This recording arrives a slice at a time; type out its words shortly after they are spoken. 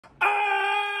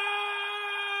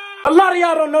A lot of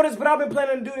y'all don't know this, but I've been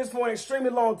planning to do this for an extremely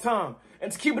long time.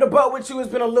 And to keep it a buck with you, it's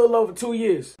been a little over 2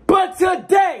 years. But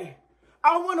today,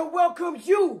 I want to welcome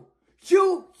you,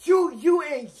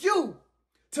 and you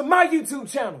to my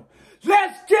YouTube channel.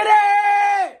 Let's get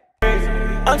it!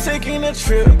 I'm taking a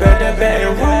trip back to Baton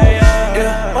Rouge.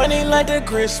 Yeah, money like the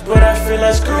grits, but I feel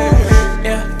like screw.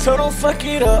 Yeah, so don't fuck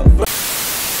it up.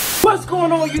 What's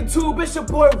going on, YouTube? It's your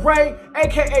boy Ray,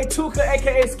 aka Tooka,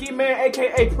 aka Ski Man,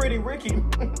 aka Pretty Ricky.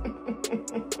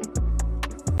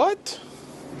 What?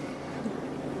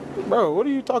 Bro, what are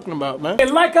you talking about, man?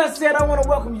 And like I said, I want to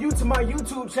welcome you to my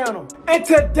YouTube channel. And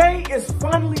today is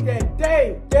finally that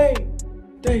day.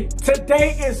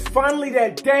 Today is finally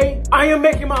that day. I am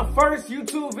making my first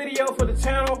YouTube video for the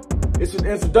channel. It's an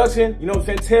introduction, you know what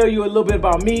I'm saying? Tell you a little bit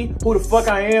about me, who the fuck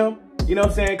I am, you know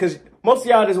what I'm saying? Because most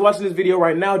of y'all that's watching this video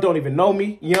right now don't even know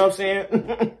me, you know what I'm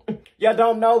saying? Y'all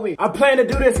don't know me. I plan to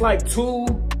do this like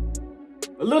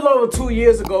a little over 2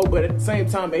 years ago, but at the same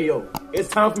time, hey yo, it's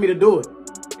time for me to do it.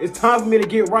 It's time for me to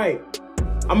get right.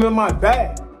 I'm in my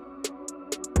bag.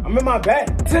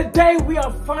 Today we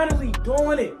are finally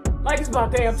doing it. Like it's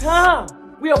about damn time.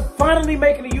 We are finally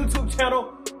making a YouTube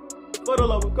channel for the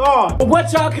love of God. But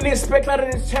what y'all can expect out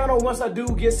of this channel once I do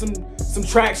get some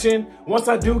traction, once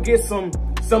I do get some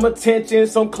attention,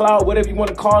 some clout, whatever you want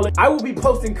to call it. I will be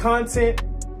posting content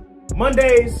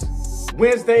Mondays,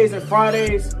 Wednesdays, and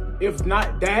Fridays. If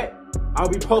not that, I'll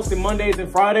be posting Mondays and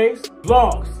Fridays.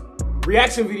 Vlogs,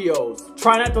 reaction videos,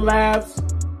 try not to laughs,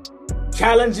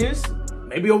 challenges,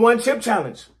 maybe a one chip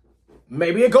challenge,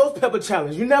 maybe a ghost pepper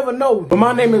challenge. You never know. But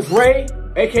my name is Ray,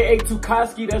 aka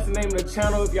Tookaski. That's the name of the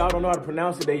channel. If y'all don't know how to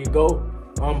pronounce it, there you go.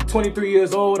 I'm 23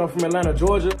 years old. I'm from Atlanta,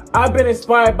 Georgia. I've been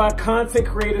inspired by content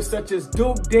creators such as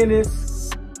Duke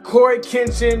Dennis, Corey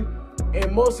Kenshin,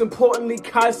 and most importantly,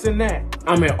 Kai Cenat.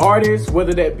 I'm an artist,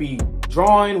 whether that be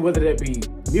drawing, whether that be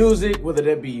music, whether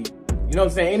that be, you know what I'm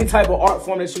saying, any type of art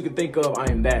form that you can think of,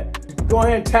 I am that. Go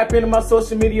ahead and tap into my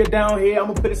social media down here. I'm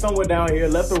gonna put it somewhere down here,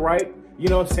 left or right. You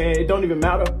know what I'm saying? It don't even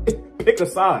matter. Pick a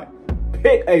side.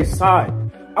 Pick a side.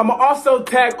 I'm gonna also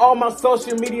tag all my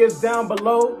social medias down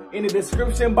below in the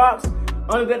description box.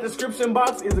 Under that description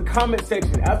box is a comment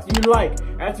section. After you like,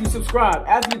 after you subscribe,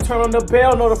 after you turn on the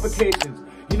bell notifications,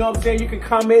 you know what I'm saying? You can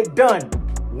comment done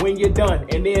when you're done.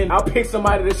 And then I'll pick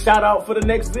somebody to shout out for the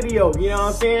next video. You know what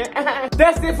I'm saying?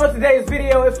 That's it for today's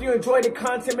video. If you enjoyed the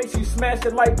content, make sure you smash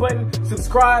that like button,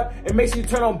 subscribe, and make sure you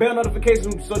turn on bell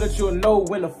notifications so that you'll know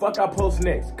when the fuck I post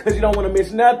next. Cause you don't want to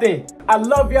miss nothing. I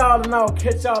love y'all and I'll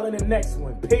catch y'all in the next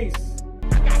one. Peace.